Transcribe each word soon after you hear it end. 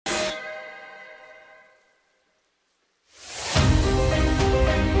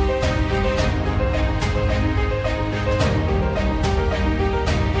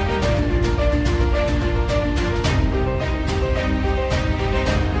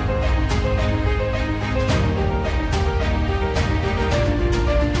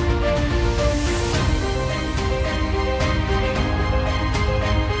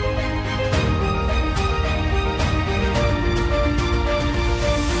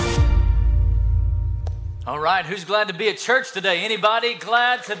All right, who's glad to be at church today? Anybody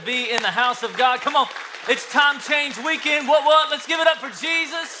glad to be in the house of God? Come on, it's time change weekend. What? Let's give it up for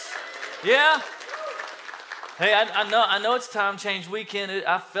Jesus. Yeah? Hey, I know it's time change weekend.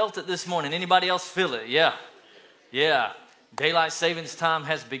 I felt it this morning. Anybody else feel it? Yeah. Daylight savings time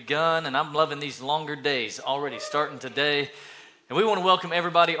has begun, and I'm loving these longer days already starting today. And we want to welcome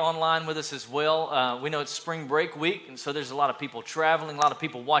everybody online with us as well. We know it's spring break week, and so there's a lot of people traveling, a lot of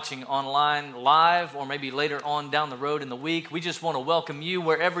people watching online live, or maybe later on down the road in the week. We just want to welcome you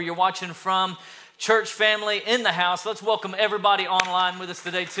wherever you're watching from. Church family in the house. Let's welcome everybody online with us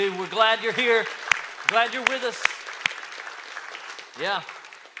today too. We're glad you're here. Glad you're with us. Yeah.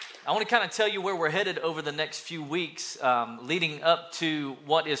 I want to kind of tell you where we're headed over the next few weeks leading up to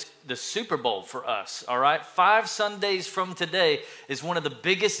what is the Super Bowl for us, all right? 5 Sundays from today is one of the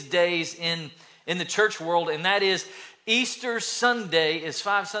biggest days in the church world, and that is Easter Sunday is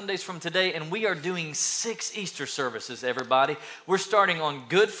 5 Sundays from today, and we are doing 6 Easter services, everybody. We're starting on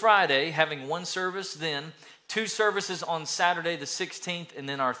Good Friday, having 1 service then, 2 services on Saturday the 16th, and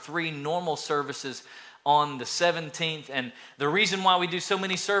then our 3 normal services on the 17th. And the reason why we do so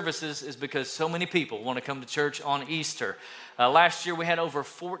many services is because so many people want to come to church on Easter. Last year we had over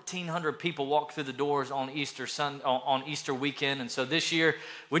 1,400 people walk through the doors on Easter weekend, and so this year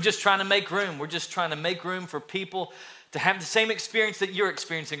we're just trying to make room. We're just trying to make room for people to have the same experience that you're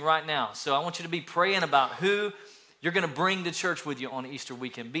experiencing right now. So I want you to be praying about who you're going to bring to church with you on Easter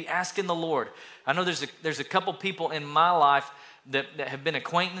weekend. Be asking the Lord. I know there's a couple people in my life that have been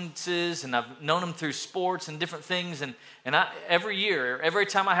acquaintances, and I've known them through sports and different things, and every year, every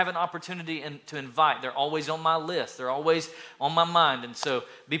time I have an opportunity to invite, they're always on my list. They're always on my mind, and so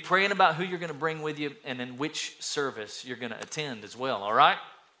be praying about who you're going to bring with you and in which service you're going to attend as well, all right?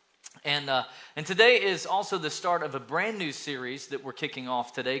 And today is also the start of a brand new series that we're kicking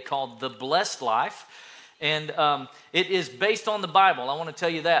off today called The Blessed Life, and it is based on the Bible. I want to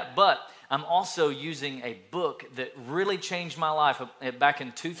tell you that, but I'm also using a book that really changed my life back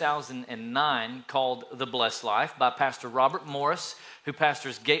in 2009 called The Blessed Life by Pastor Robert Morris, who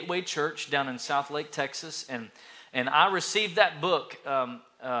pastors Gateway Church down in Southlake, Texas. And I received that book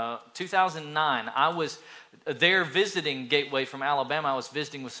 2009. I was there visiting Gateway from Alabama. I was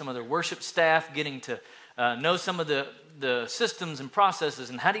visiting with some of their worship staff, getting to know some of the systems and processes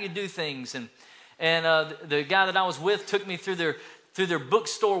and how do you do things. And the guy that I was with took me through their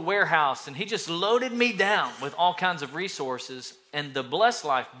bookstore warehouse, and he just loaded me down with all kinds of resources, and the Blessed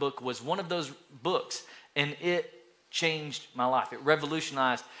Life book was one of those books, and it changed my life. It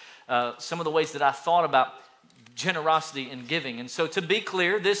revolutionized some of the ways that I thought about generosity and giving. And so to be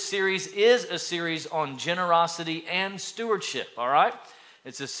clear, this series is a series on generosity and stewardship, all right?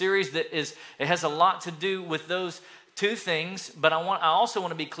 It's a series that it has a lot to do with those 2 things, but I also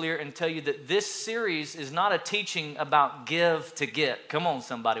want to be clear and tell you that this series is not a teaching about give to get. Come on,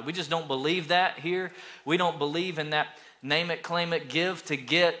 somebody. We just don't believe that here. We don't believe in that name it, claim it, give to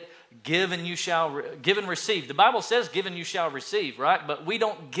get, give and receive. The Bible says give and you shall receive, right? But we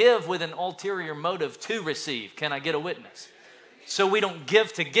don't give with an ulterior motive to receive. Can I get a witness? So we don't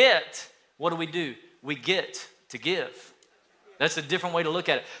give to get. What do? We get to give. That's a different way to look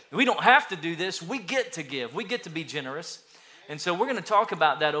at it. We don't have to do this. We get to give. We get to be generous. And so we're going to talk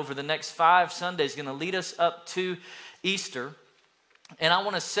about that over the next 5 Sundays. Going to lead us up to Easter. And I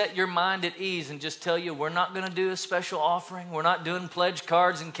want to set your mind at ease and just tell you we're not going to do a special offering. We're not doing pledge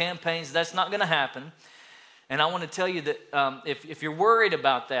cards and campaigns. That's not going to happen. And I want to tell you that if you're worried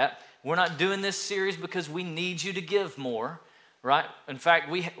about that, we're not doing this series because we need you to give more, right? In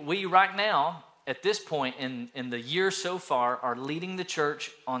fact, we right now, at this point in the year so far, are leading the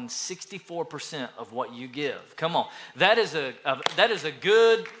church on 64% of what you give. Come on, that is a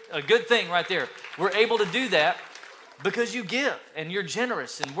good thing right there. We're able to do that because you give and you're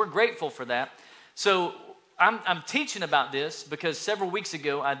generous, and we're grateful for that. So I'm teaching about this because several weeks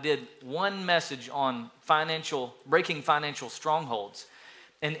ago I did one message on breaking financial strongholds,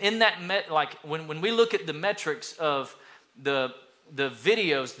 and in that when we look at the metrics of the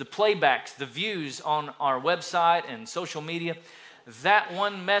videos, the playbacks, the views on our website and social media, that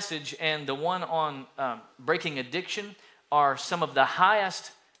one message and the one on breaking addiction are some of the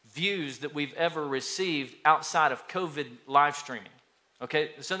highest views that we've ever received outside of COVID live streaming.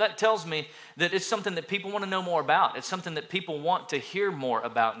 Okay, so that tells me that it's something that people want to know more about. It's something that people want to hear more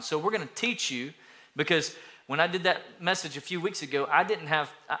about. And so we're going to teach you, because when I did that message a few weeks ago, I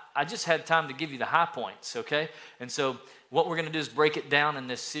just had time to give you the high points, okay? And so what we're going to do is break it down in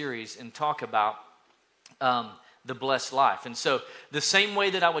this series and talk about the blessed life. And so the same way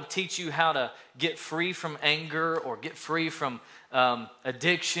that I would teach you how to get free from anger or get free from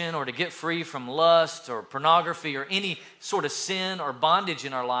addiction or to get free from lust or pornography or any sort of sin or bondage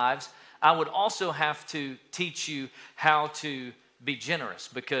in our lives, I would also have to teach you how to be generous,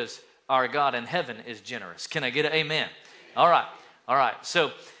 because our God in heaven is generous. Can I get an amen? All right.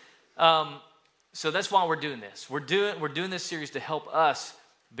 So that's why we're doing this. We're doing this series to help us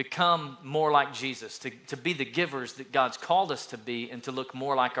become more like Jesus, to be the givers that God's called us to be, and to look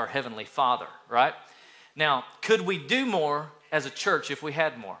more like our Heavenly Father, right? Now, could we do more as a church if we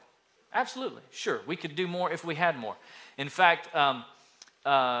had more? Absolutely, sure. We could do more if we had more. In fact,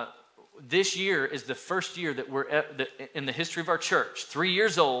 this year is the first year that we're in the history of our church, 3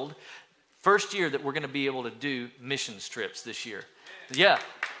 years old, first year that we're going to be able to do missions trips this year. Yeah,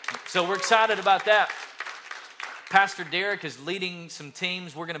 so we're excited about that. Pastor Derek is leading some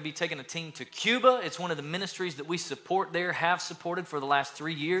teams. We're going to be taking a team to Cuba. It's one of the ministries that we support there, have supported for the last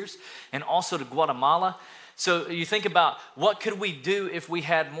 3 years, and also to Guatemala. So you think about, what could we do if we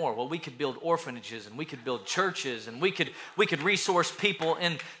had more? Well, we could build orphanages, and we could build churches, and we could resource people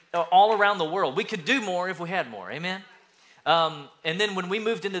in all around the world. We could do more if we had more. Amen. And then when we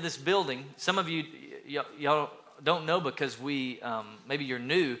moved into this building, some of y'all don't know, because maybe you're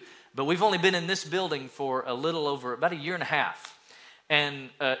new, but we've only been in this building for a little over about a year and a half. And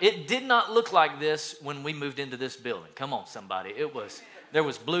it did not look like this when we moved into this building. Come on, somebody. There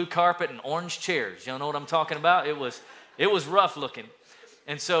was blue carpet and orange chairs. You know what I'm talking about? It was rough looking.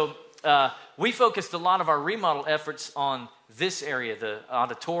 And so we focused a lot of our remodel efforts on this area, the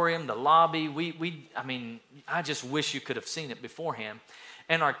auditorium, the lobby. I just wish you could have seen it beforehand.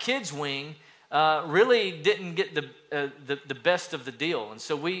 And our kids' wing really didn't get the best of the deal. And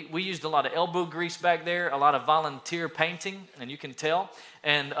so we used a lot of elbow grease back there, a lot of volunteer painting, and you can tell.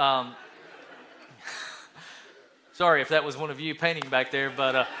 And sorry if that was one of you painting back there,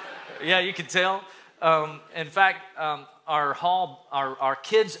 but yeah, you can tell. In fact, our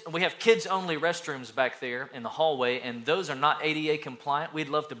kids, we have kids-only restrooms back there in the hallway, and those are not ADA compliant. We'd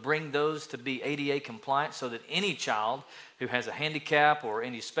love to bring those to be ADA compliant so that any child who has a handicap or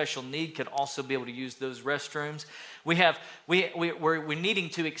any special need could also be able to use those restrooms. We're needing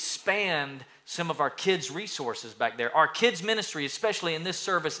to expand some of our kids' resources back there. Our kids' ministry, especially in this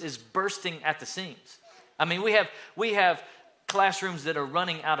service, is bursting at the seams. I mean, we have classrooms that are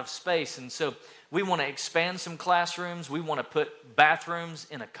running out of space, and so we want to expand some classrooms. We want to put bathrooms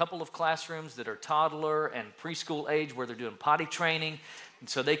in a couple of classrooms that are toddler and preschool age, where they're doing potty training, and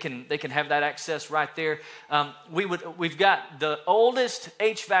so they can have that access right there. We've got the oldest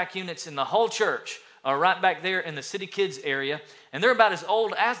HVAC units in the whole church are right back there in the City Kids area, and they're about as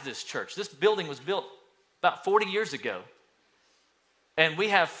old as this church. This building was built about 40 years ago. And we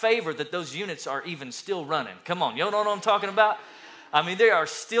have favor that those units are even still running. Come on, you know what I'm talking about? I mean, they are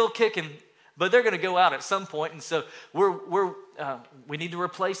still kicking, but they're going to go out at some point. And so we need to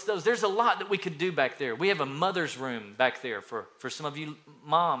replace those. There's a lot that we could do back there. We have a mother's room back there for some of you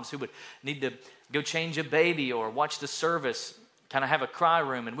moms who would need to go change a baby or watch the service, kind of have a cry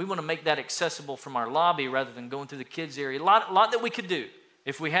room. And we want to make that accessible from our lobby rather than going through the kids area. A lot that we could do.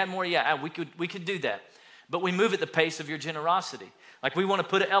 If we had more, yeah, we could do that. But we move at the pace of your generosity. Like, we want to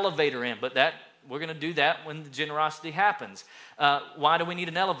put an elevator in, but we're going to do that when the generosity happens. Why do we need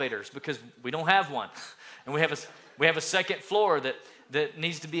an elevator? It's because we don't have one, and we have a second floor that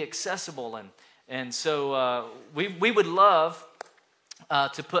needs to be accessible, and so we would love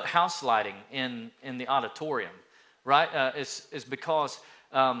to put house lighting in the auditorium, right? It's because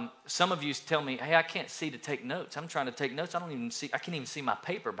some of you tell me, hey, I can't see to take notes. I'm trying to take notes. I can't even see my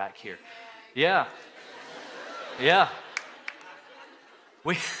paper back here. Yeah.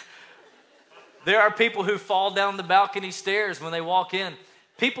 There are people who fall down the balcony stairs when they walk in.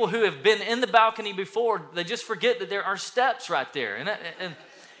 People who have been in the balcony before, they just forget that there are steps right there.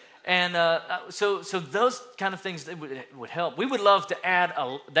 So those kind of things would help. We would love to add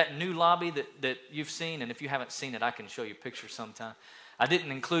that new lobby that you've seen, and if you haven't seen it, I can show you pictures sometime. I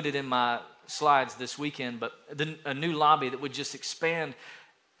didn't include it in my slides this weekend, but a new lobby that would just expand.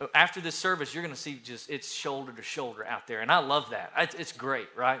 After this service, you're going to see it's shoulder to shoulder out there. And I love that. It's great,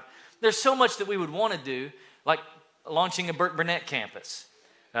 right? There's so much that we would want to do, like launching a Burke Burnett campus,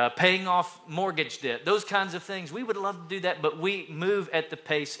 paying off mortgage debt, those kinds of things. We would love to do that, but we move at the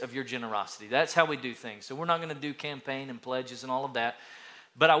pace of your generosity. That's how we do things. So we're not going to do campaign and pledges and all of that.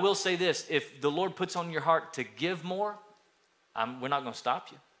 But I will say this, if the Lord puts on your heart to give more, we're not going to stop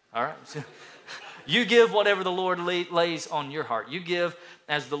you. All right? So, you give whatever the Lord lays on your heart. You give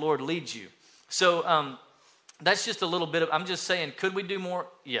as the Lord leads you. So that's just a little bit of, I'm just saying, could we do more?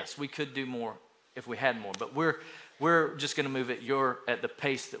 Yes, we could do more if we had more. But we're just going to move at the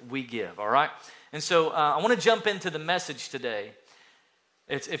pace that we give, all right? And so I want to jump into the message today.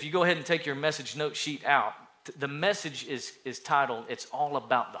 if you go ahead and take your message note sheet out, the message is titled, It's All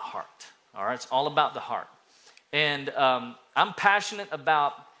About the Heart. All right, it's all about the heart. And I'm passionate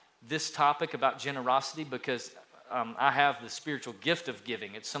about this topic, about generosity, because I have the spiritual gift of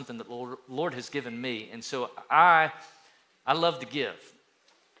giving. It's something that the Lord has given me. And so I love to give.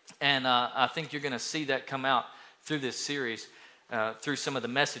 And I think you're going to see that come out through this series, through some of the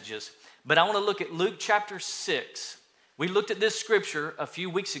messages. But I want to look at Luke chapter 6. We looked at this scripture a few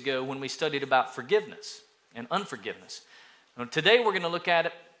weeks ago when we studied about forgiveness and unforgiveness. Now, today we're going to look at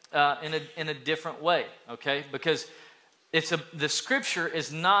it in a different way, okay? Because the scripture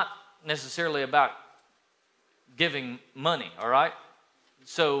is not necessarily about giving money, all right?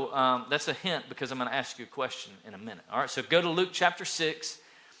 So that's a hint, because I'm going to ask you a question in a minute, all right? So go to Luke chapter 6,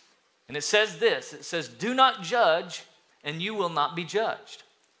 and it says this. It says, do not judge, and you will not be judged.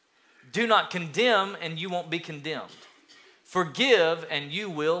 Do not condemn, and you won't be condemned. Forgive, and you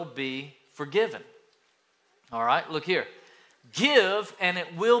will be forgiven. All right, look here. Give, and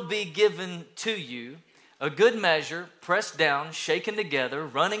it will be given to you. A good measure, pressed down, shaken together,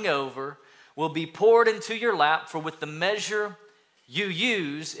 running over, will be poured into your lap, for with the measure you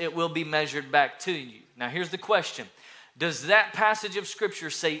use, it will be measured back to you. Now, here's the question. Does that passage of Scripture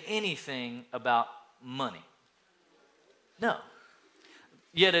say anything about money? No.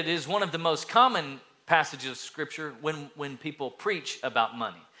 Yet it is one of the most common passages of Scripture when people preach about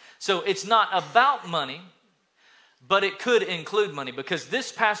money. So it's not about money, but it could include money, because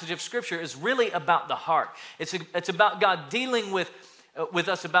this passage of Scripture is really about the heart. It's about God dealing with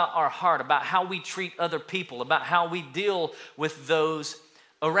us about our heart, about how we treat other people, about how we deal with those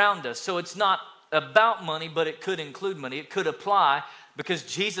around us. So it's not about money, but it could include money. It could apply, because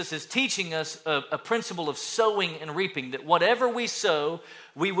Jesus is teaching us a principle of sowing and reaping, that whatever we sow,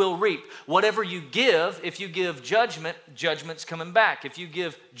 we will reap. Whatever you give, if you give judgment, judgment's coming back. If you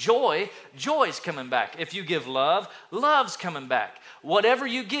give joy, joy's coming back. If you give love, love's coming back. Whatever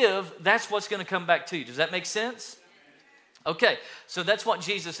you give, that's what's going to come back to you. Does that make sense? Okay, so that's what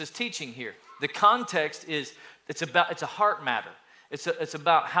Jesus is teaching here. The context is, it's a heart matter. It's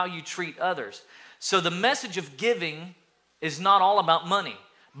about how you treat others. So the message of giving is not all about money,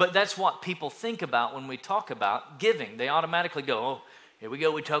 but that's what people think about when we talk about giving. They automatically go, oh, here we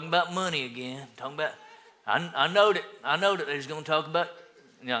go, we're talking about money again. Talking about, I know that he's going to talk about,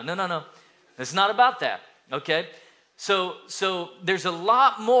 no. It's not about that, okay? So there's a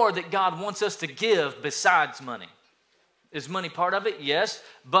lot more that God wants us to give besides money. Is money part of it? Yes,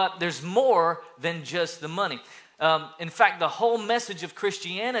 but there's more than just the money. In fact, the whole message of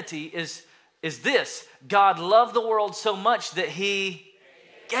Christianity is this: God loved the world so much that He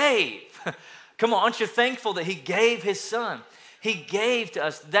gave. Come on, aren't you thankful that He gave His Son? He gave to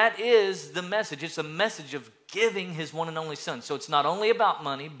us. That is the message. It's a message of giving His one and only Son. So it's not only about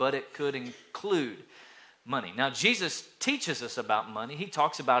money, but it could include money. Now, Jesus teaches us about money. He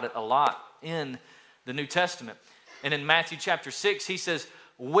talks about it a lot in the New Testament. And in Matthew chapter 6, He says,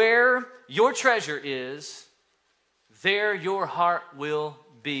 where your treasure is, there your heart will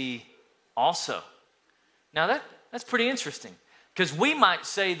be also. Now that's pretty interesting, because we might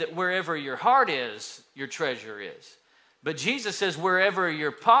say that wherever your heart is, your treasure is. But Jesus says wherever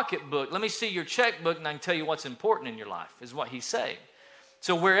your pocketbook, let me see your checkbook and I can tell you what's important in your life, is what He's saying.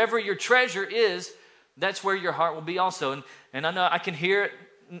 So wherever your treasure is, that's where your heart will be also. And I know I can hear it.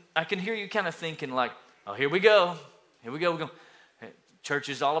 I can hear you kind of thinking like, oh, here we go. We're going. Church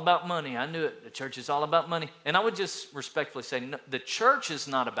is all about money. I knew it. The church is all about money. And I would just respectfully say, no, the church is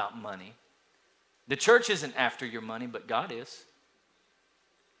not about money. The church isn't after your money, but God is.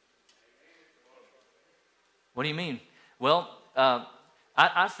 What do you mean? Well,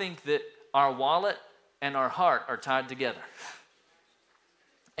 I think that our wallet and our heart are tied together.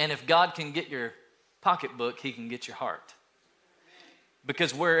 And if God can get your pocketbook, He can get your heart.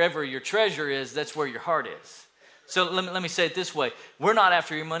 Because wherever your treasure is, that's where your heart is. So let me say it this way. We're not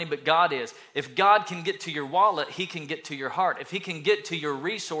after your money, but God is. If God can get to your wallet, He can get to your heart. If He can get to your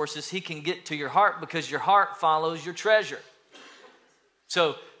resources, He can get to your heart, because your heart follows your treasure.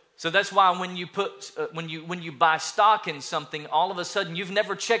 So that's why when you buy stock in something, all of a sudden you've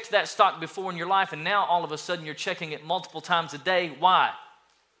never checked that stock before in your life, and now all of a sudden you're checking it multiple times a day. Why?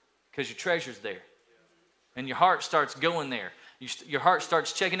 Because your treasure's there. And your heart starts going there. Your heart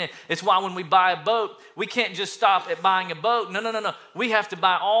starts checking in. It's why when we buy a boat, we can't just stop at buying a boat. No. We have to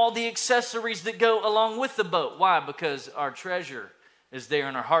buy all the accessories that go along with the boat. Why? Because our treasure is there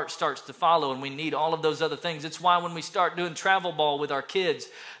and our heart starts to follow, and we need all of those other things. It's why when we start doing travel ball with our kids,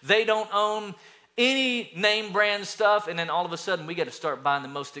 they don't own any name brand stuff, and then all of a sudden we got to start buying the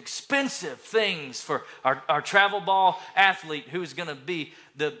most expensive things for our travel ball athlete who's going to be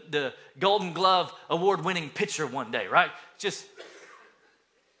the Golden Glove award-winning pitcher one day, right?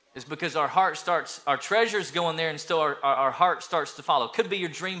 It's because our treasures go in there, and still our heart starts to follow. It could be your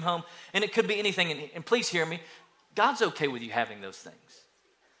dream home, and it could be anything. And please hear me, God's okay with you having those things.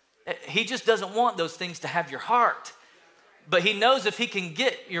 He just doesn't want those things to have your heart. But he knows if he can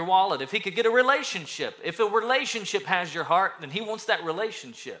get your wallet, if he could get a relationship, if a relationship has your heart, then he wants that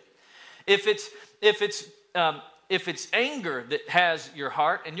relationship. If it's anger that has your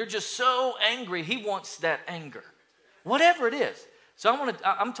heart and you're just so angry, he wants that anger. Whatever it is. So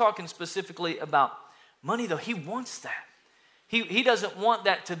I'm talking specifically about money, though. He wants that. He doesn't want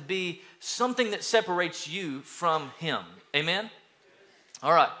that to be something that separates you from him. Amen?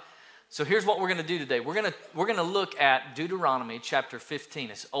 All right. So here's what we're going to do today. We're going to look at Deuteronomy chapter 15.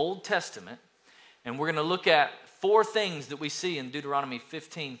 It's Old Testament, and we're going to look at 4 things that we see in Deuteronomy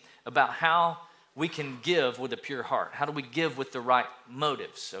 15 about how we can give with a pure heart. How do we give with the right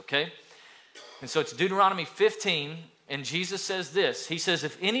motives, okay? And so it's Deuteronomy 15, and Jesus says this. He says,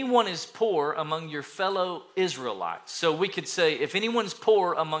 if anyone is poor among your fellow Israelites. So we could say, if anyone's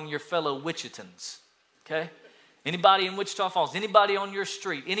poor among your fellow Wichitans, okay? Anybody in Wichita Falls, anybody on your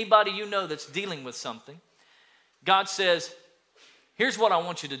street, anybody you know that's dealing with something, God says, here's what I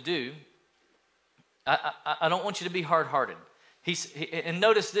want you to do. I don't want you to be hard-hearted. And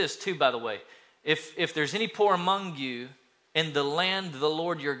notice this too, by the way. If there's any poor among you in the land the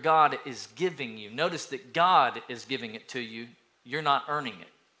Lord your God is giving you, notice that God is giving it to you. You're not earning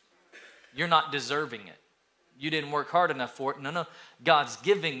it. You're not deserving it. You didn't work hard enough for it. No. God's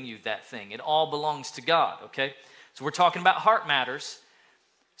giving you that thing. It all belongs to God, okay? So we're talking about heart matters.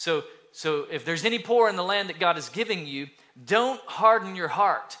 So if there's any poor in the land that God is giving you, don't harden your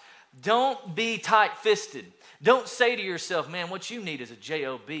heart. Don't be tight-fisted. Don't say to yourself, man, what you need is a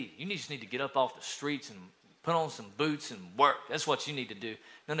job. You just need to get up off the streets and put on some boots and work. That's what you need to do.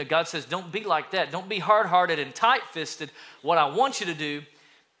 No, God says, don't be like that. Don't be hard-hearted and tight-fisted. What I want you to do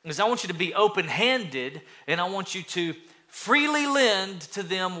is I want you to be open-handed, and I want you to freely lend to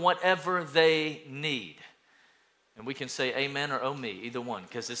them whatever they need. And we can say amen or oh me, either one,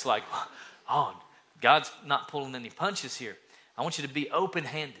 because it's like, oh, God's not pulling any punches here. I want you to be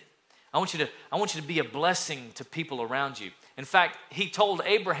open-handed. I want you to be a blessing to people around you. In fact, he told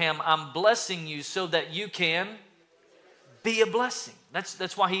Abraham, I'm blessing you so that you can be a blessing.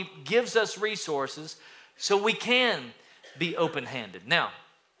 That's why he gives us resources so we can be open-handed. Now,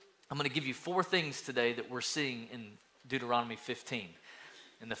 I'm going to give you 4 things today that we're seeing in Deuteronomy 15.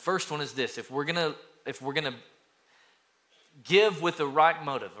 And the first one is this. If we're going to give with the right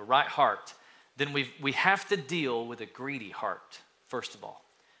motive, a right heart, then we have to deal with a greedy heart, first of all.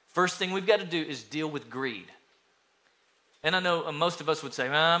 First thing we've got to do is deal with greed. And I know most of us would say,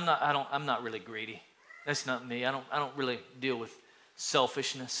 well, I'm not really greedy. That's not me. I don't really deal with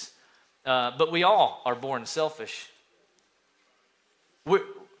selfishness. But we all are born selfish.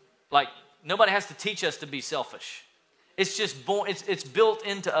 Nobody has to teach us to be selfish. It's just born. It's built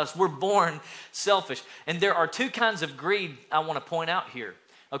into us. We're born selfish. And there are 2 kinds of greed I want to point out here.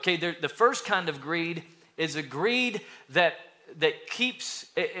 Okay, the first kind of greed is a greed that keeps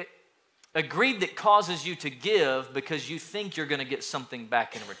a greed that causes you to give because you think you're going to get something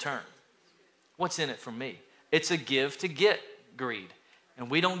back in return. What's in it for me? It's a give to get greed. And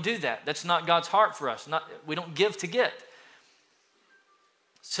we don't do that. That's not God's heart for us. We don't give to get.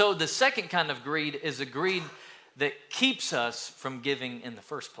 So the second kind of greed is a greed that keeps us from giving in the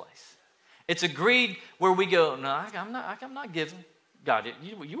first place. It's a greed where we go, no, I'm not giving. God,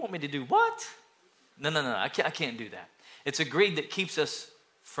 you want me to do what? No, I can't do that. It's a greed that keeps us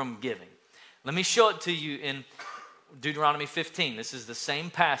from giving. Let me show it to you in Deuteronomy 15. This is the same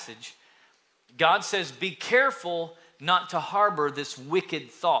passage. God says, be careful not to harbor this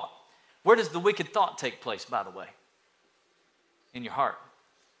wicked thought. Where does the wicked thought take place, by the way? In your heart.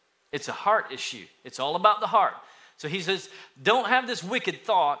 It's a heart issue. It's all about the heart. So he says, don't have this wicked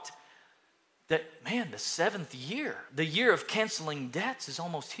thought that, man, the 7th year, the year of canceling debts is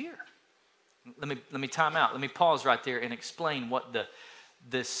almost here. Let me time out. Let me pause right there and explain what the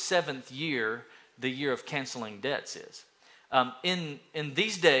 7th year, the year of canceling debts is. In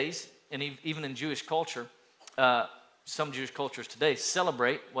these days, and even in Jewish culture, some Jewish cultures today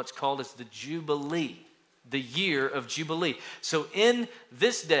celebrate what's called as the Jubilee, the year of Jubilee. So in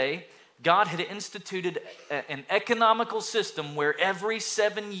this day, God had instituted an economical system where every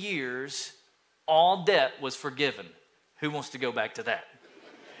 7 years, all debt was forgiven. Who wants to go back to that?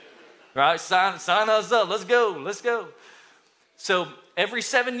 Right? Sign us up. Let's go. So every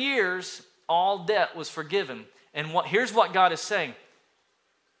 7 years, all debt was forgiven. And here's what God is saying.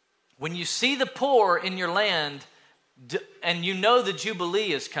 When you see the poor in your land, and you know the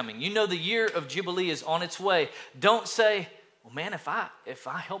Jubilee is coming, you know the year of Jubilee is on its way, don't say, well, man, if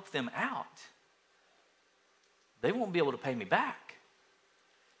I help them out, they won't be able to pay me back.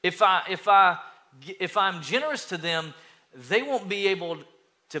 If I'm generous to them, they won't be able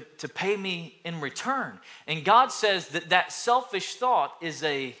to pay me in return. And God says that selfish thought is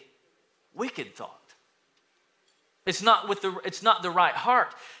a wicked thought. It's not the right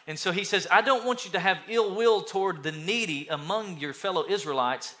heart. And so he says, I don't want you to have ill will toward the needy among your fellow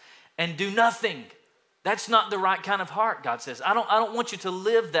Israelites and do nothing. That's not the right kind of heart, God says. I don't want you to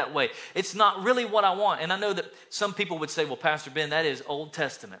live that way. It's not really what I want. And I know that some people would say, well, Pastor Ben, that is Old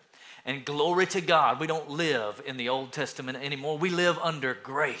Testament. And glory to God, we don't live in the Old Testament anymore. We live under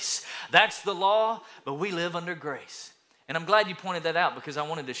grace. That's the law, but we live under grace. And I'm glad you pointed that out, because I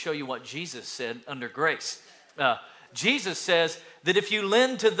wanted to show you what Jesus said under grace. Jesus says that if you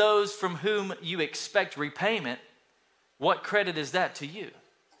lend to those from whom you expect repayment, what credit is that to you?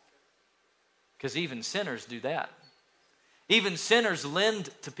 Because even sinners do that. Even sinners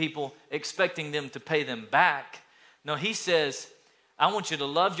lend to people expecting them to pay them back. No, he says, I want you to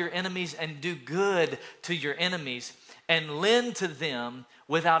love your enemies and do good to your enemies and lend to them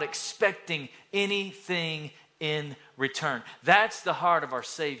without expecting anything in return. That's the heart of our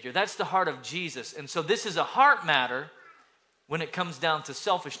Savior. That's the heart of Jesus. And so this is a heart matter when it comes down to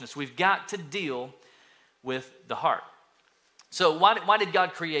selfishness. We've got to deal with the heart. So why did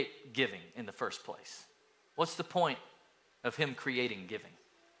God create giving in the first place? What's the point of him creating giving?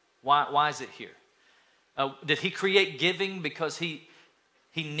 Why is it here? Did he create giving because he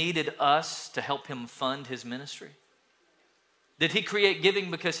needed us to help him fund his ministry? Did he create giving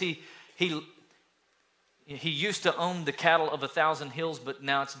because he used to own the cattle of 1,000 hills, but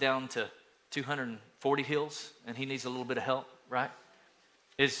now it's down to 240 hills, and he needs a little bit of help, right?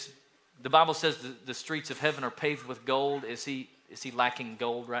 The Bible says the streets of heaven are paved with gold. Is he lacking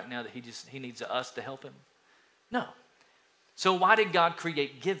gold right now that he needs us to help him? No. So why did God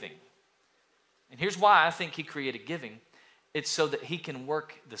create giving? And here's why I think he created giving. It's so that he can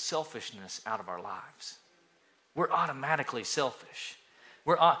work the selfishness out of our lives. We're automatically selfish.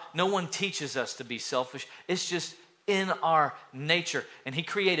 No one teaches us to be selfish. It's just in our nature. And he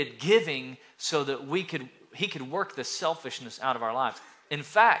created giving so that he could work the selfishness out of our lives. In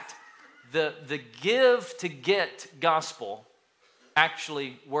fact, the give to get gospel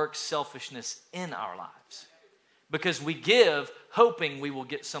actually works selfishness in our lives. Because we give hoping we will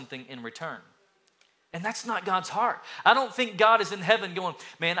get something in return. And that's not God's heart. I don't think God is in heaven going,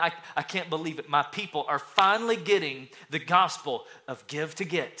 man, I can't believe it. My people are finally getting the gospel of give to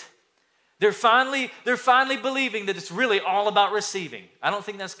get. They're finally believing that it's really all about receiving. I don't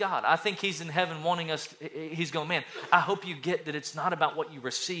think that's God. I think he's in heaven wanting us, he's going, man, I hope you get that it's not about what you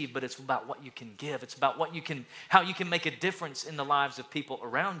receive, but it's about what you can give. It's about how you can make a difference in the lives of people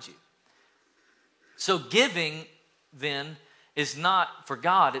around you. So giving then is not for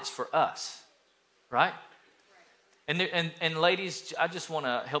God, it's for us. Right? And ladies, I just want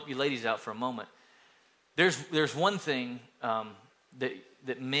to help you ladies out for a moment. There's one thing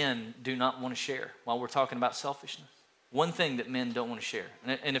that men do not want to share while we're talking about selfishness. One thing that men don't want to share.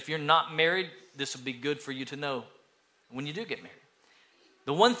 And if you're not married, this will be good for you to know when you do get married.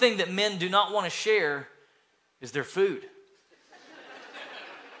 The one thing that men do not want to share is their food.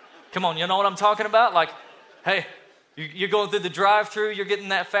 Come on, you know what I'm talking about? Like, hey, you're going through the drive-thru, you're getting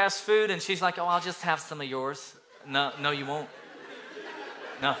that fast food, and she's like, oh, I'll just have some of yours. No, you won't.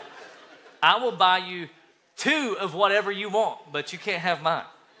 No. I will buy you 2 of whatever you want, but you can't have mine.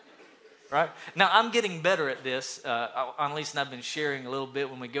 Right? Now, I'm getting better at this. Annalise and I have been sharing a little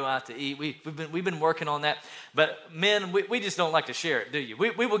bit when we go out to eat. We've been working on that. But men, we just don't like to share it, do you?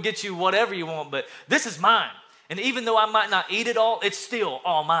 We will get you whatever you want, but this is mine. And even though I might not eat it all, it's still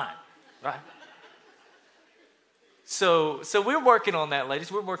all mine. Right? So we're working on that, ladies.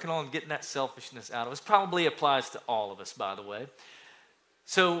 We're working on getting that selfishness out of us. Probably applies to all of us, by the way.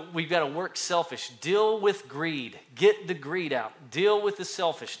 So we've got to work selfish. Deal with greed. Get the greed out. Deal with the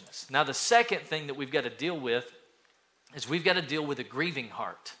selfishness. Now, the second thing that we've got to deal with is we've got to deal with a grieving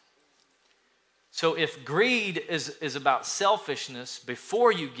heart. So if greed is about selfishness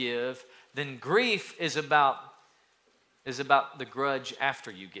before you give, then grief is about the grudge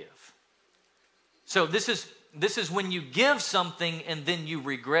after you give. So this is when you give something and then you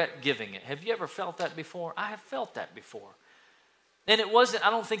regret giving it. Have you ever felt that before? I have felt that before. And I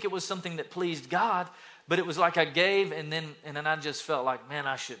don't think it was something that pleased God, but it was like I gave and then I just felt like, man,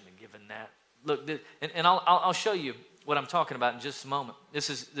 I shouldn't have given that. Look, and I'll show you what I'm talking about in just a moment. This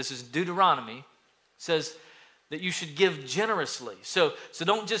is Deuteronomy. It says that you should give generously. So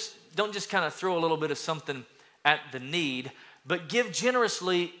don't just kind of throw a little bit of something at the need, but give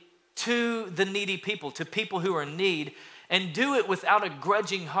generously to the needy people, to people who are in need, and do it without a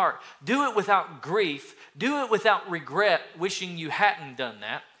grudging heart. Do it without grief. Do it without regret, wishing you hadn't done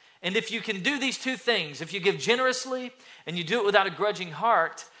that. And if you can do these two things, if you give generously and you do it without a grudging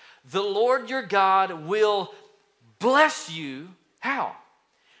heart, the Lord your God will bless you. How?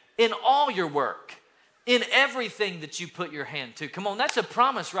 In all your work, in everything that you put your hand to. Come on, that's a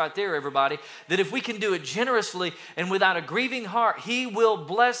promise right there, everybody, that if we can do it generously and without a grieving heart, He will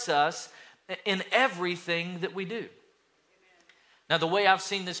bless us in everything that we do. Now, the way I've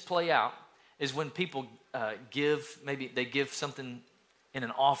seen this play out is when people give, maybe they give something in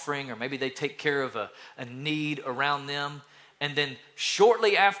an offering, or maybe they take care of a need around them, and then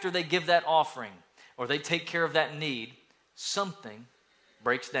shortly after they give that offering, or they take care of that need, something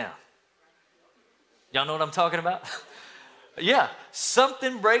breaks down. Y'all know what I'm talking about? Yeah,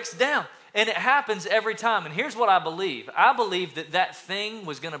 something breaks down. And it happens every time. And here's what I believe. I believe that thing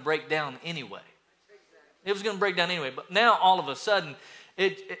was going to break down anyway. It was going to break down anyway. But now all of a sudden,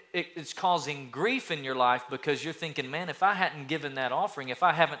 it's causing grief in your life because you're thinking, man, if I hadn't given that offering, if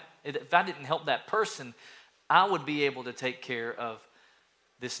I didn't help that person, I would be able to take care of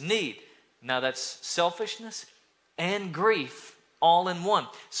this need. Now that's selfishness and grief all in one.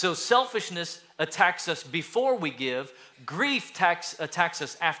 So selfishness attacks us before we give. Grief attacks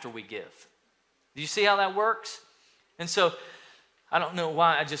us after we give. Do you see how that works? And so I don't know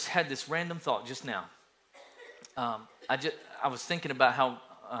why I just had this random thought just now. I was thinking about how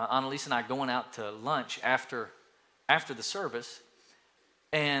Annalise and I going out to lunch after the service,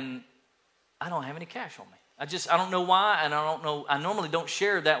 and I don't have any cash on me. I don't know why, and I normally don't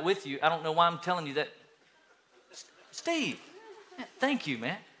share that with you. I don't know why I'm telling you that. Steve, thank you,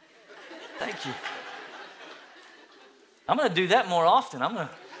 man. Thank you. I'm going to do that more often. I'm going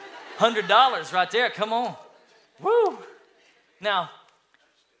to, $100 right there, come on. Woo. Now,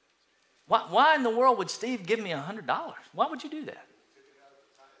 why in the world would Steve give me $100? Why would you do that?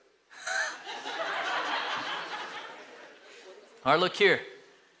 All right, look here.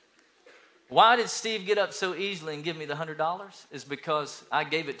 Why did Steve get up so easily and give me the $100? Is because I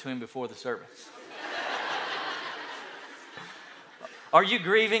gave it to him before the service. Are you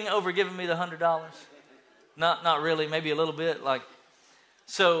grieving over giving me the $100? Not really, maybe a little bit.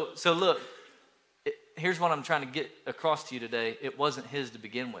 So look, here's what I'm trying to get across to you today. It wasn't his to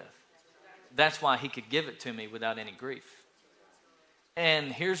begin with. That's why he could give it to me without any grief.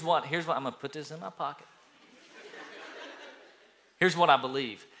 And here's what I'm going to put this in my pocket. Here's what I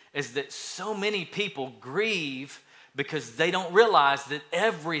believe, is that so many people grieve because they don't realize that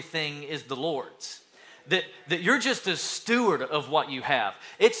everything is the Lord's. That you're just a steward of what you have.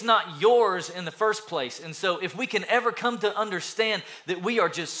 It's not yours in the first place. And so if we can ever come to understand that we are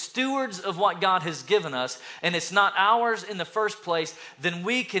just stewards of what God has given us, and it's not ours in the first place, then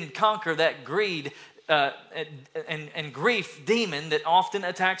we can conquer that greed and grief demon that often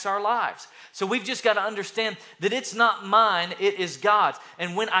attacks our lives. So we've just got to understand that it's not mine, it is God's.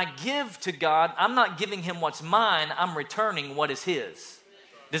 And when I give to God, I'm not giving Him what's mine, I'm returning what is His.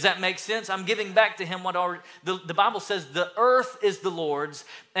 Does that make sense? I'm giving back to Him what the Bible says the earth is the Lord's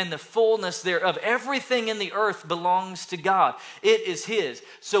and the fullness thereof. Everything in the earth belongs to God. It is His.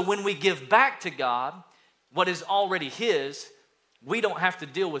 So when we give back to God what is already His, we don't have to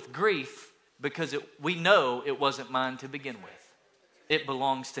deal with grief because we know it wasn't mine to begin with. It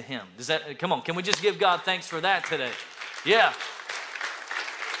belongs to Him. Come on, can we just give God thanks for that today? Yeah.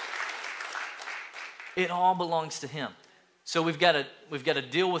 It all belongs to Him. So we've got to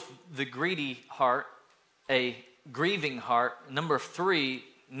deal with the greedy heart, a grieving heart. Number 3,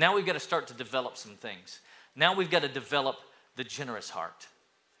 now we've got to start to develop some things. Now we've got to develop the generous heart.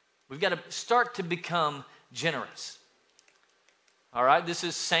 We've got to start to become generous. All right, this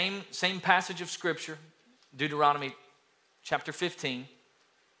is same passage of Scripture, Deuteronomy chapter 15.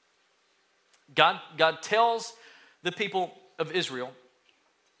 God tells the people of Israel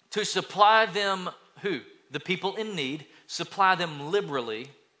to supply them who? The people in need. Supply them liberally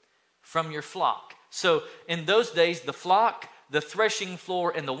from your flock. So in those days, the flock, the threshing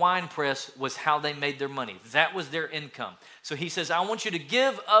floor, and the winepress was how they made their money. That was their income. So he says, I want you to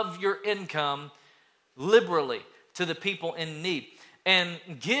give of your income liberally to the people in need. And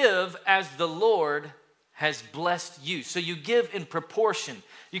give as the Lord has blessed you. So you give in proportion.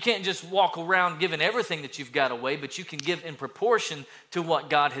 You can't just walk around giving everything that you've got away, but you can give in proportion to what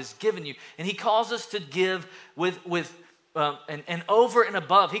God has given you. And He calls us to give with and over and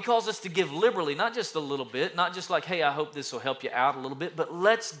above. He calls us to give liberally, not just a little bit, not just like, hey, I hope this will help you out a little bit, but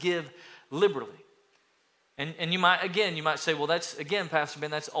let's give liberally. And you might say, well, that's, again, Pastor Ben,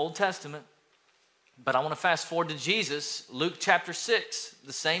 that's Old Testament. But I want to fast forward to Jesus, Luke chapter 6,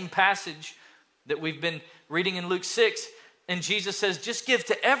 the same passage that we've been reading in Luke 6. And Jesus says, just give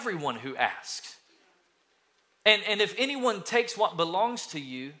to everyone who asks. And if anyone takes what belongs to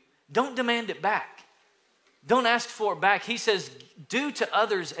you, don't demand it back. Don't ask for it back. He says, do to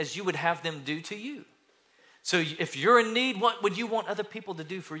others as you would have them do to you. So if you're in need, what would you want other people to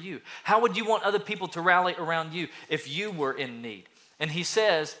do for you? How would you want other people to rally around you if you were in need? And he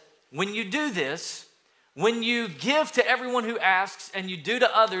says, when you do this, when you give to everyone who asks and you do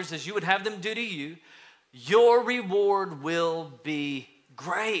to others as you would have them do to you, your reward will be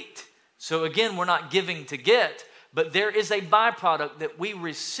great. So again, we're not giving to get, but there is a byproduct that we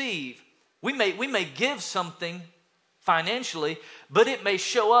receive. We may give something financially, but it may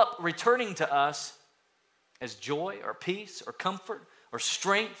show up returning to us as joy or peace or comfort or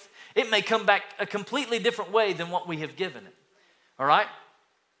strength. It may come back a completely different way than what we have given it. All right?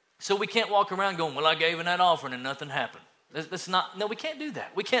 So we can't walk around going, well, I gave in that offering and nothing happened. No, we can't do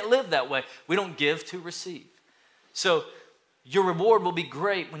that. We can't live that way. We don't give to receive. So your reward will be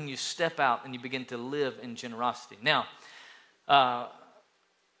great when you step out and you begin to live in generosity. Now,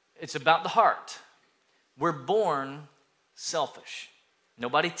 it's about the heart. We're born selfish.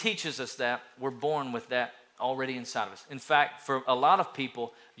 Nobody teaches us that. We're born with that already inside of us. In fact, for a lot of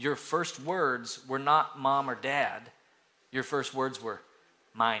people, your first words were not mom or dad. Your first words were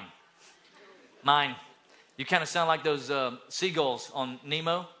mine. Mine. You kind of sound like those seagulls on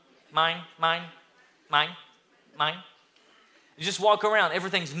Nemo. Mine, mine, mine, mine. You just walk around.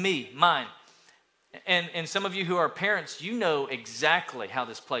 Everything's me, mine. And some of you who are parents, you know exactly how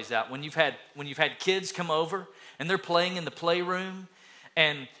this plays out. When you've had kids come over and they're playing in the playroom,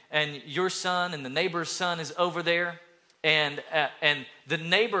 and your son and the neighbor's son is over there, and the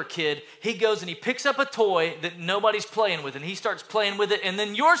neighbor kid, he goes and he picks up a toy that nobody's playing with, and he starts playing with it, and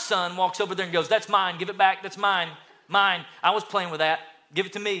then your son walks over there and goes, that's mine, give it back, that's mine, mine, I was playing with that, give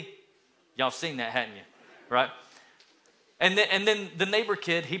it to me. Y'all seen that, hadn't you? Right? And then the neighbor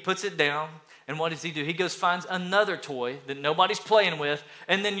kid, he puts it down, and what does he do? He goes finds another toy that nobody's playing with,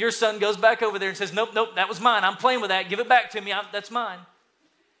 and then your son goes back over there and says, nope, that was mine, I'm playing with that, give it back to me, that's mine.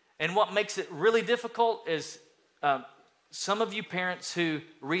 And what makes it really difficult is some of you parents who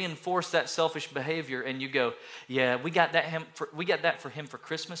reinforce that selfish behavior, and you go, yeah, we got that for him for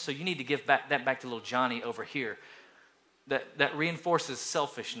Christmas, so you need to give that back to little Johnny over here. That reinforces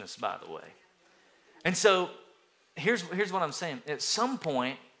selfishness, by the way. And so here's what I'm saying. At some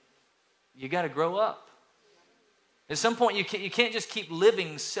point, you got to grow up. At some point, you can't just keep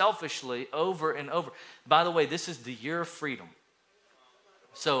living selfishly over and over. By the way, this is the year of freedom.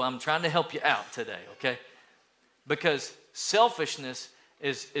 So I'm trying to help you out today, okay? Because selfishness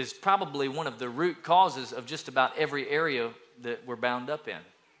is probably one of the root causes of just about every area that we're bound up in.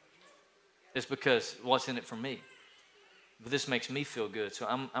 It's because what's in it for me? But this makes me feel good, so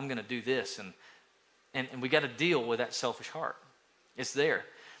I'm going to do this. And we got to deal with that selfish heart. It's there.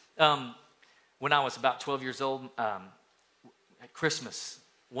 When I was about 12 years old, at Christmas,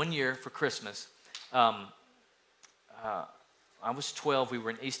 one year for Christmas, I was 12, we were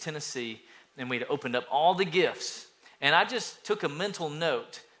in East Tennessee, and we'd opened up all the gifts. And I just took a mental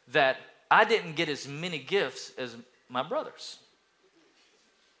note that I didn't get as many gifts as my brothers.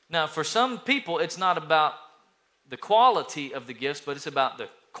 Now, for some people, it's not about the quality of the gifts, but it's about the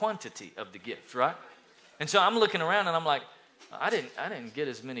quantity of the gifts, right? And so I'm looking around and I'm like, I didn't get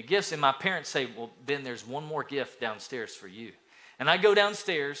as many gifts. And my parents say, well, Ben, there's one more gift downstairs for you. And I go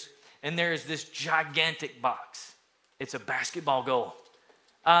downstairs and there is this gigantic box. It's a basketball goal.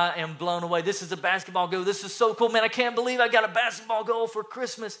 I am blown away. This is a basketball goal. This is so cool, man. I can't believe I got a basketball goal for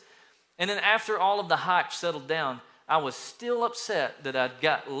Christmas. And then after all of the hype settled down, I was still upset that I'd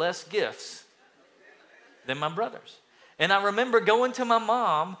got less gifts than my brothers. And I remember going to my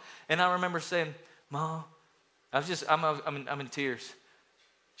mom, and I remember saying, Mom, I'm in tears.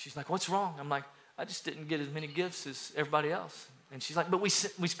 She's like, what's wrong? I'm like, I just didn't get as many gifts as everybody else. And she's like, but we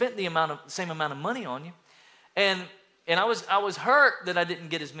spent the same amount of money on you. And I was hurt that I didn't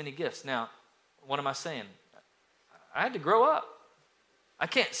get as many gifts. Now, what am I saying? I had to grow up. I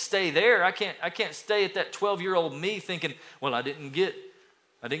can't stay there. I can't stay at that 12-year-old me thinking, well, I didn't get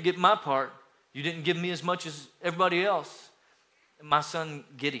my part. You didn't give me as much as everybody else. My son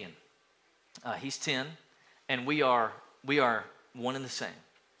Gideon, he's 10, and we are one and the same.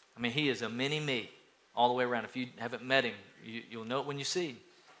 I mean, he is a mini me all the way around. If you haven't met him, you'll know it when you see him.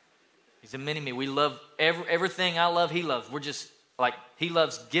 He's a mini-me. We love everything I love, he loves. We're just like, he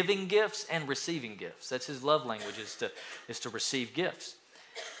loves giving gifts and receiving gifts. That's his love language, is to receive gifts.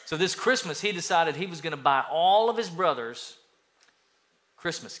 So this Christmas, he decided he was going to buy all of his brothers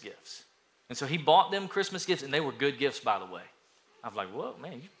Christmas gifts. And so he bought them Christmas gifts, and they were good gifts, by the way. I was like, whoa,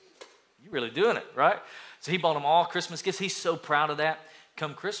 man, you're really doing it, right? So he bought them all Christmas gifts. He's so proud of that.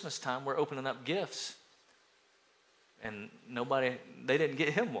 Come Christmas time, we're opening up gifts. And they didn't get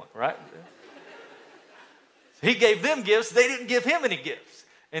him one, right? He gave them gifts. They didn't give him any gifts.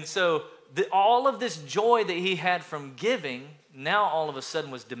 And so all of this joy that he had from giving now all of a sudden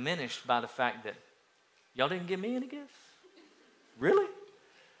was diminished by the fact that y'all didn't give me any gifts? Really?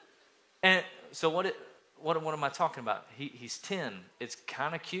 And so what am I talking about? He's 10. It's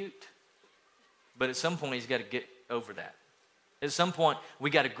kind of cute, but at some point he's got to get over that. At some point, we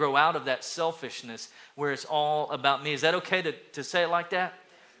got to grow out of that selfishness where it's all about me. Is that okay to say it like that?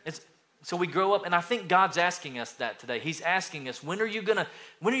 So we grow up, and I think God's asking us that today. He's asking us, when are you gonna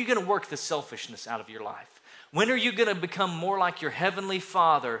work the selfishness out of your life? When are you gonna become more like your heavenly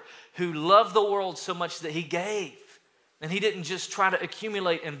Father who loved the world so much that he gave? And he didn't just try to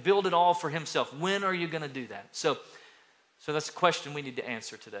accumulate and build it all for himself. When are you gonna do that? So that's a question we need to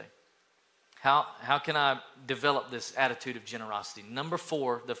answer today. How can I develop this attitude of generosity? Number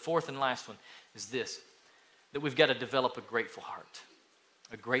 4, the fourth and last one, is this, that we've got to develop a grateful heart.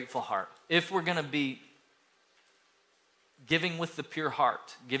 A grateful heart. If we're going to be giving with the pure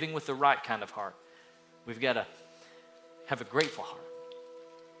heart, giving with the right kind of heart, we've got to have a grateful heart.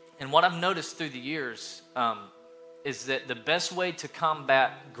 And what I've noticed through the years is that the best way to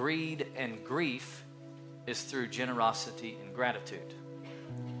combat greed and grief is through generosity and gratitude.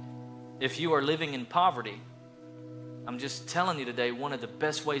 If you are living in poverty, I'm just telling you today, one of the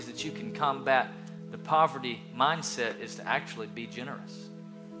best ways that you can combat the poverty mindset is to actually be generous.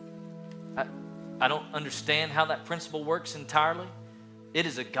 I don't understand how that principle works entirely. It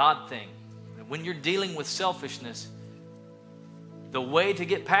is a God thing. When you're dealing with selfishness, the way to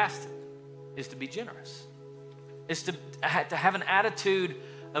get past it is to be generous. It's to have an attitude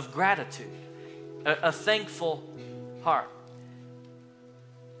of gratitude, a thankful heart.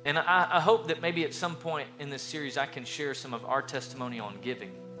 And I hope that maybe at some point in this series I can share some of our testimony on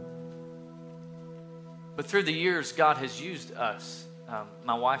giving. But through the years, God has used us,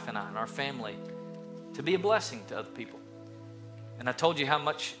 my wife and I and our family, to be a blessing to other people. And I told you how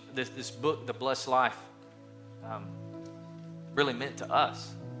much this book, The Blessed Life, really meant to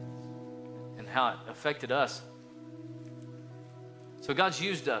us and how it affected us. So God's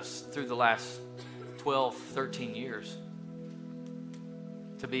used us through the last 12, 13 years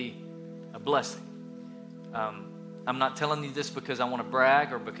to be a blessing. I'm not telling you this because I want to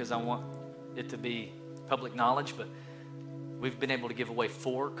brag or because I want it to be public knowledge, but we've been able to give away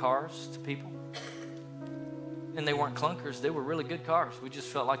 4 cars to people. And they weren't clunkers. They were really good cars. We just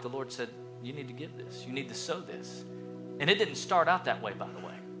felt like the Lord said, you need to give this. You need to sow this. And it didn't start out that way, by the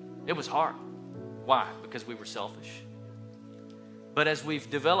way. It was hard. Why? Because we were selfish. But as we've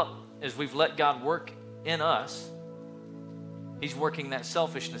developed, as we've let God work in us, He's working that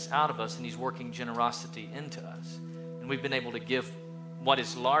selfishness out of us, and He's working generosity into us. And we've been able to give what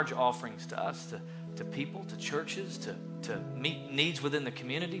is large offerings to us, to people, to churches, to meet needs within the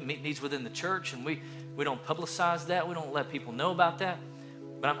community, meet needs within the church. And we don't publicize that. We don't let people know about that.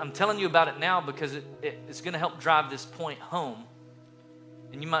 But I'm telling you about it now because it's going to help drive this point home.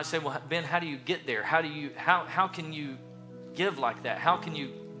 And you might say, well, Ben, how do you get there? How can you give like that? How can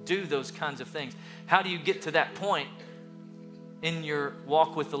you do those kinds of things? How do you get to that point in your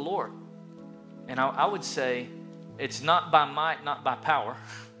walk with the Lord? And I would say it's not by might, not by power.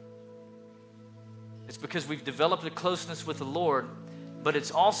 It's because we've developed a closeness with the Lord, but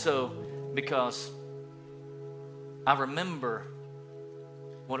it's also because I remember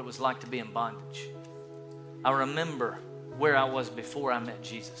what it was like to be in bondage. I remember where I was before I met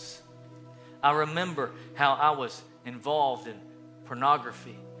Jesus. I remember how I was involved in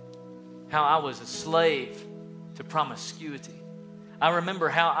pornography, how I was a slave to promiscuity. I remember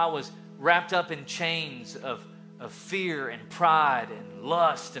how I was wrapped up in chains of fear and pride and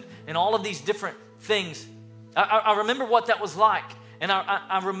lust and all of these different things. I remember what that was like. And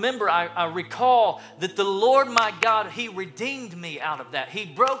I recall that the Lord my God, He redeemed me out of that. He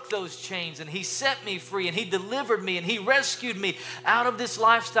broke those chains and He set me free and He delivered me and He rescued me out of this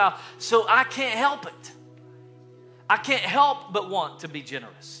lifestyle. So I can't help it. I can't help but want to be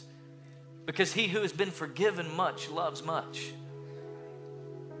generous because he who has been forgiven much loves much.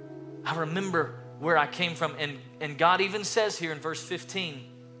 I remember where I came from, and God even says here in verse 15,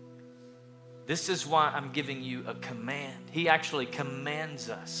 this is why I'm giving you a command. He actually commands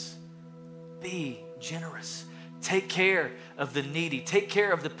us be generous. Take care of the needy. Take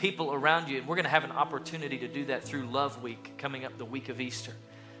care of the people around you. And we're going to have an opportunity to do that through Love Week coming up the week of Easter,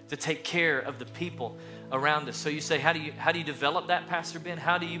 to take care of the people around us. So you say, how do you develop that, Pastor Ben?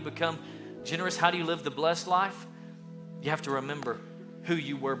 How do you become generous? How do you live the blessed life? You have to remember who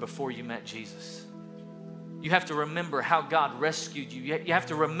you were before you met Jesus. You have to remember how God rescued you. You have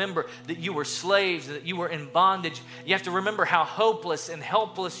to remember that you were slaves, that you were in bondage. You have to remember how hopeless and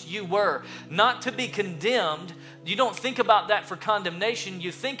helpless you were. Not to be condemned. You don't think about that for condemnation.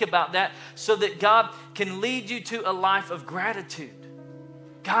 You think about that so that God can lead you to a life of gratitude.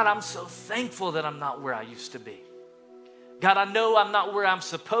 God, I'm so thankful that I'm not where I used to be. God, I know I'm not where I'm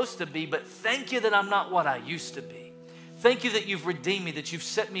supposed to be, but thank you that I'm not what I used to be. Thank you that you've redeemed me, that you've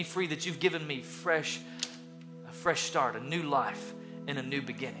set me free, that you've given me a fresh start, a new life, and a new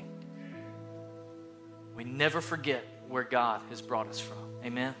beginning. We never forget where God has brought us from.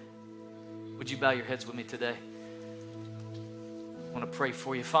 Amen? Would you bow your heads with me today? I want to pray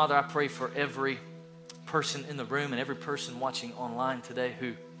for you. Father, I pray for every person in the room and every person watching online today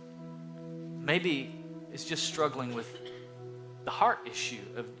who maybe is just struggling with the heart issue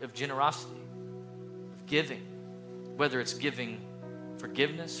of generosity, of giving, whether it's giving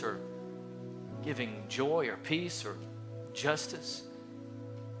forgiveness or giving joy or peace or justice,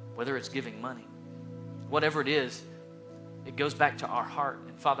 whether it's giving money. Whatever it is, it goes back to our heart.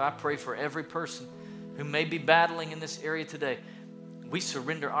 And Father, I pray for every person who may be battling in this area today. We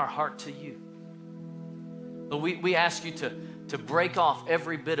surrender our heart to you. Lord, we ask you to break off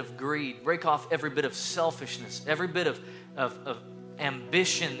every bit of greed, break off every bit of selfishness, every bit of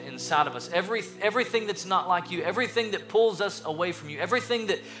ambition inside of us, everything that's not like you, everything that pulls us away from you, everything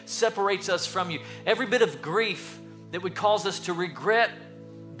that separates us from you, every bit of grief that would cause us to regret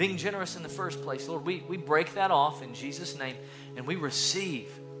being generous in the first place. Lord, we break that off in Jesus' name, and we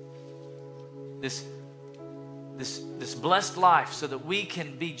receive this blessed life so that we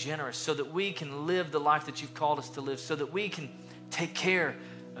can be generous, so that we can live the life that you've called us to live, so that we can take care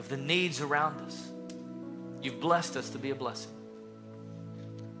of the needs around us. You've blessed us to be a blessing.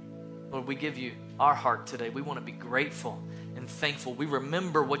 Lord, we give you our heart today. We want to be grateful and thankful. We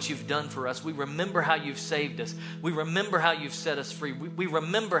remember what you've done for us. We remember how you've saved us. We remember how you've set us free. We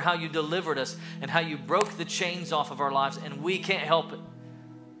remember how you delivered us and how you broke the chains off of our lives, and we can't help it.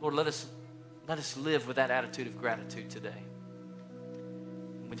 Lord, let us live with that attitude of gratitude today.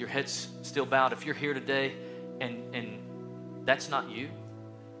 With your heads still bowed, if you're here today and that's not you,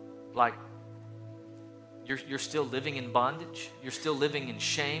 like you're still living in bondage, you're still living in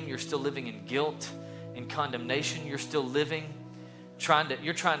shame, you're still living in guilt, in condemnation, you're still living,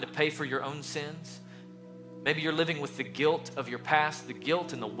 you're trying to pay for your own sins. Maybe you're living with the guilt of your past, the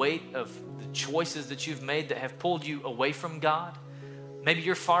guilt and the weight of the choices that you've made that have pulled you away from God. Maybe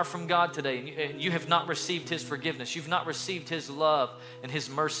you're far from God today and you have not received his forgiveness. You've not received his love and his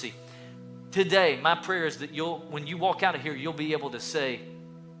mercy. Today, my prayer is that when you walk out of here, you'll be able to say,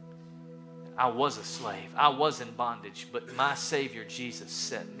 I was a slave. I was in bondage, but my Savior, Jesus,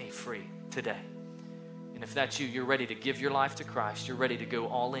 set me free today. And if that's you, you're ready to give your life to Christ. You're ready to go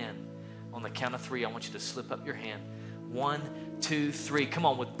all in. On the count of 3, I want you to slip up your hand. 1, 2, 3. Come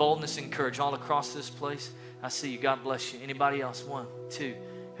on, with boldness and courage all across this place. I see you. God bless you. Anybody else? 1, 2.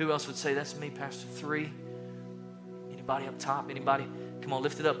 Who else would say, that's me, Pastor? 3. Anybody up top? Anybody? Come on,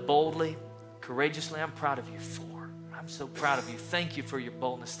 lift it up boldly, courageously. I'm proud of you. 4. I'm so proud of you. Thank you for your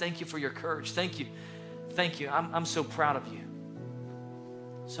boldness. Thank you for your courage. Thank you. Thank you. I'm so proud of you.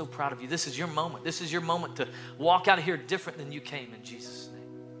 So proud of you. This is your moment. This is your moment to walk out of here different than you came in Jesus' name.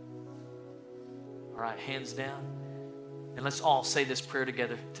 All right, hands down. And let's all say this prayer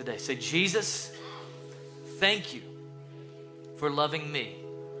together today. Say, Jesus, thank you for loving me,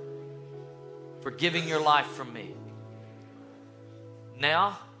 for giving your life for me.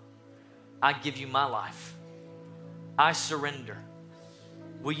 Now, I give you my life. I surrender.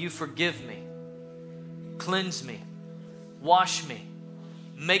 Will you forgive me? Cleanse me. Wash me.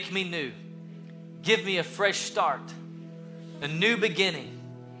 Make me new. Give me a fresh start, a new beginning.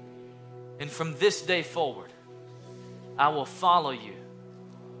 And from this day forward, I will follow you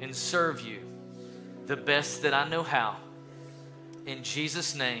and serve you the best that I know how. In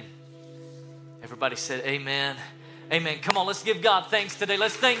Jesus' name, everybody said amen. Amen. Come on, let's give God thanks today.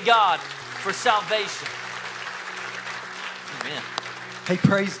 Let's thank God for salvation. Amen. Hey,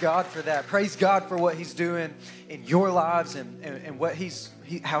 praise God for that. Praise God for what he's doing in your lives and what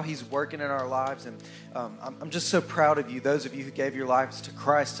how he's working in our lives. And I'm just so proud of you, those of you who gave your lives to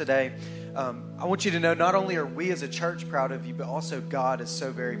Christ today. I want you to know not only are we as a church proud of you, but also God is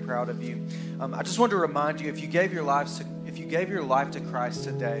so very proud of you. I just want to remind you, if you gave your lives to if you gave your life to Christ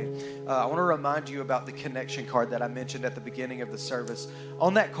today, I want to remind you about the connection card that I mentioned at the beginning of the service.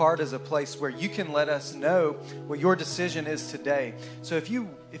 On that card is a place where you can let us know what your decision is today. So if you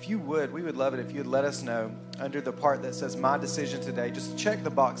would, we would love it if you'd let us know under the part that says my decision today. Just check the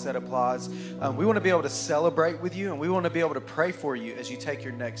box that applies. We want to be able to celebrate with you, and we want to be able to pray for you as you take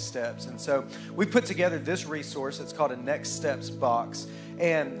your next steps. And so we put together this resource. It's called a Next Steps box.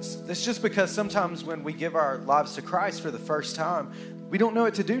 And it's just because sometimes when we give our lives to Christ for the first time, we don't know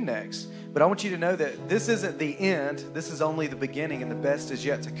what to do next. But I want you to know that this isn't the end. This is only the beginning, and the best is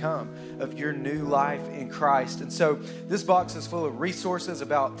yet to come of your new life in Christ. And so this box is full of resources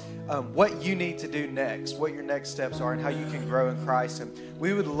about what you need to do next, what your next steps are, and how you can grow in Christ. And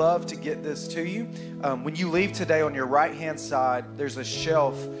we would love to get this to you. When you leave today, on your right-hand side, there's a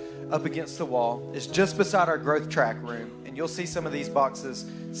shelf up against the wall. It's just beside our growth track room. And you'll see some of these boxes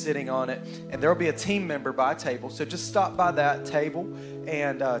sitting on it. And there will be a team member by a table. So just stop by that table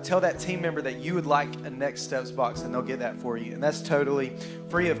and tell that team member that you would like a Next Steps box, and they'll get that for you. And that's totally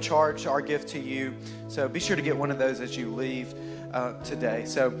free of charge, our gift to you. So be sure to get one of those as you leave today.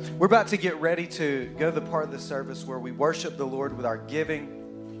 So we're about to get ready to go to the part of the service where we worship the Lord with our giving.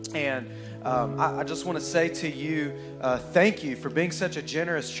 And I just want to say to you, thank you for being such a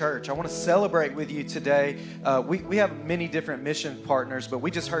generous church. I want to celebrate with you today. We have many different mission partners, but we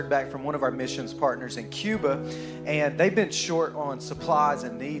just heard back from one of our missions partners in Cuba, and they've been short on supplies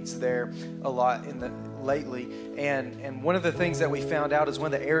and needs there a lot lately. And one of the things that we found out is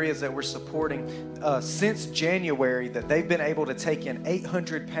one of the areas that we're supporting since January, that they've been able to take in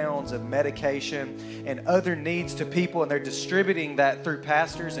 800 pounds of medication and other needs to people, and they're distributing that through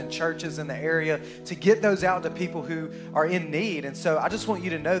pastors and churches in the area to get those out to people who are in need. And so I just want you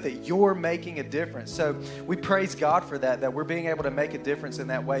to know that you're making a difference. So we praise God for that we're being able to make a difference in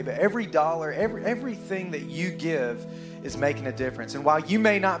that way. But every dollar, everything that you give is making a difference. And while you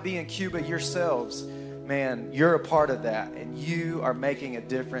may not be in Cuba yourselves, man, you're a part of that, and you are making a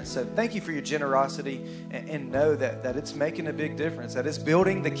difference. So thank you for your generosity, and know that it's making a big difference, that it's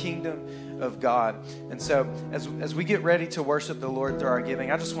building the kingdom of God. And so as we get ready to worship the Lord through our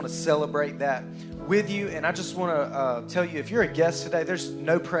giving, I just want to celebrate that with you. And I just want to tell you, if you're a guest today, there's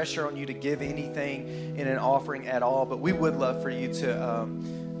no pressure on you to give anything in an offering at all, but we would love for you to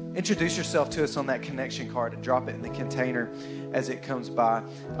introduce yourself to us on that connection card and drop it in the container as it comes by.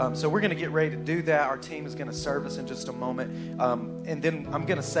 So we're going to get ready to do that. Our team is going to serve us in just a moment. And then I'm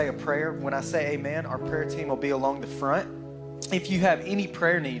going to say a prayer. When I say amen, our prayer team will be along the front. If you have any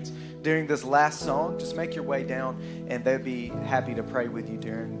prayer needs during this last song, just make your way down, and they'll be happy to pray with you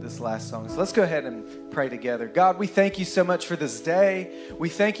during this last song. So let's go ahead and pray together. God, we thank you so much for this day. We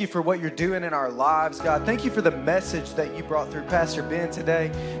thank you for what you're doing in our lives, God. Thank you for the message that you brought through Pastor Ben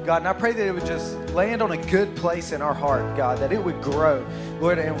today, God. And I pray that it would just land on a good place in our heart, God, that it would grow,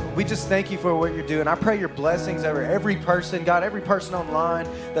 Lord. And we just thank you for what you're doing. I pray your blessings over every person, God, every person online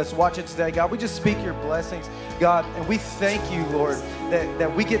that's watching today, God. We just speak your blessings, God, and we thank you, Lord,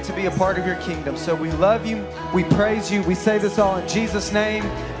 that we get to be a part of your kingdom. So we love you. We praise you. We say this all in Jesus' name.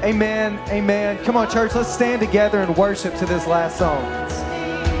 Amen. Amen. Come on, church. Let's stand together and worship to this last song.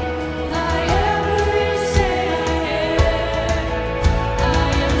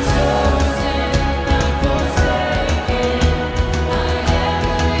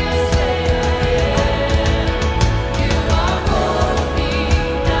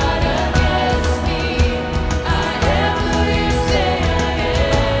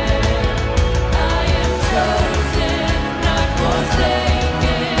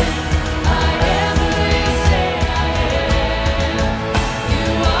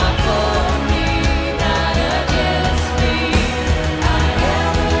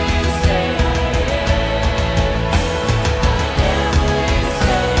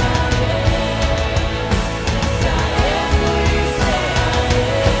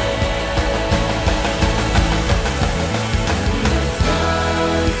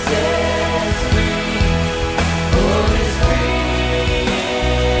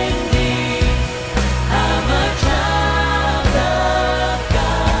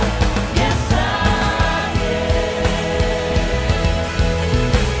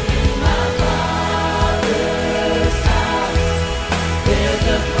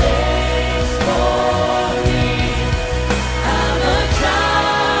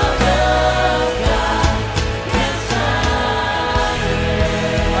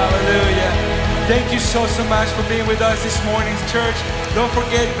 Thank you so much for being with us this morning, church. Don't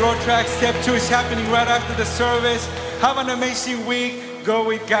forget, Growth Track Step 2 is happening right after the service. Have an amazing week. Go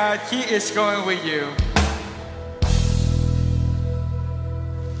with God. He is going with you.